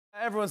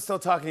Everyone's still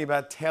talking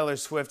about Taylor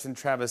Swift and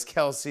Travis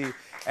Kelce,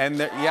 and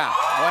yeah,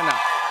 why not?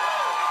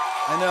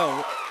 I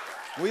know.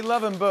 We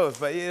love them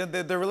both, but you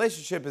know, the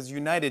relationship has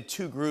united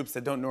two groups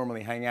that don't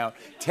normally hang out,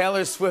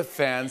 Taylor Swift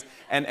fans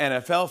and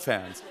NFL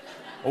fans.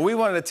 Well, we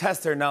wanted to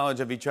test their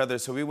knowledge of each other,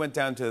 so we went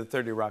down to the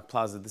 30 Rock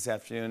Plaza this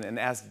afternoon and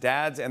asked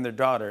dads and their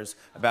daughters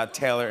about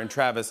Taylor and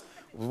Travis,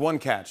 with one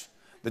catch.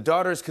 The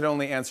daughters could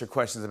only answer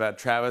questions about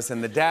Travis,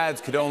 and the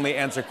dads could only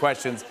answer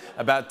questions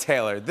about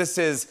Taylor. This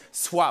is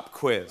Swap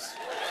Quiz.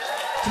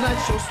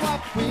 Tonight's show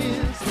Swap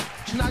Quiz.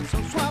 Tonight's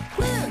show Swap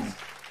Quiz.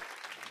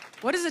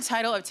 What is the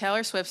title of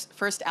Taylor Swift's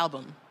first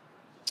album?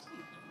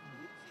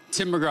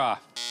 Tim McGraw.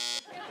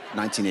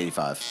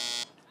 1985.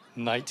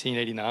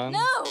 1989.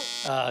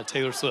 No!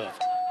 Taylor Swift.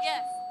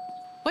 Yes.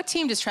 What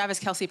team does Travis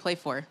Kelce play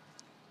for?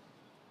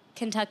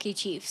 Kentucky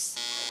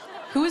Chiefs.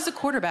 Who is the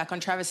quarterback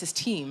on Travis's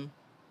team?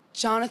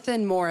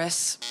 Jonathan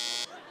Morris.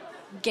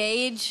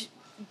 Gage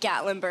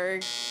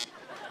Gatlinburg.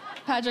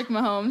 Patrick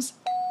Mahomes.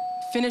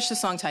 Finish the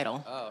song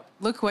title. Oh.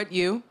 Look what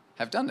you...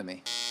 Have done to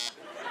me.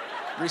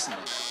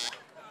 Recently.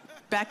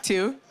 Back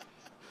to...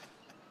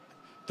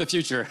 The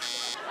future.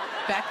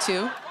 Back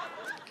to...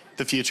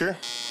 The future.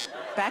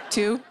 Back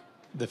to...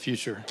 The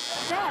future.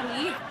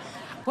 Daddy.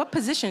 What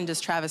position does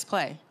Travis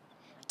play?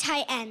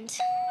 Tight end.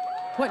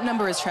 What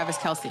number is Travis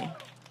Kelce?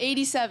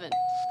 87.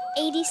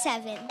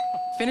 87.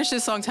 Finish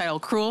this song title.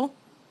 Cruel.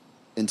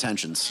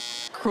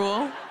 Intentions.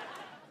 Cruel.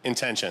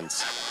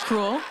 Intentions.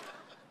 Cruel.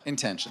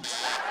 Intentions.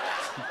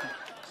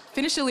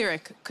 Finish the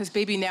lyric. 'Cause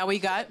baby now we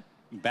got...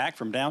 Back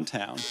from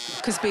downtown.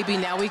 'Cause baby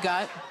now we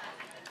got...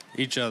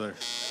 Each other.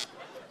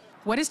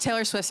 What is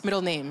Taylor Swift's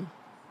middle name?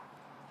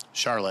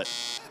 Charlotte.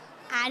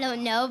 I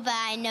don't know, but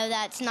I know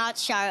that's not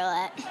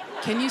Charlotte.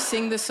 Can you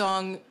sing the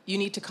song You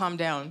Need to Calm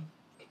Down?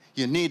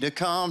 You need to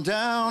calm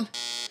down.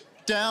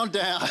 Down,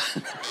 down.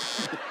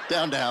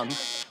 Down, down.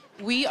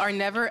 We are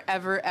never,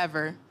 ever,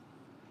 ever...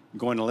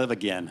 Going to live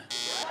again.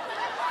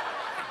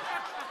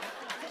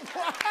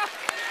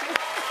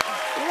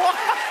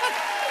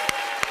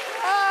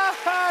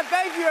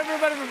 Thank you,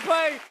 everybody, for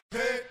playing.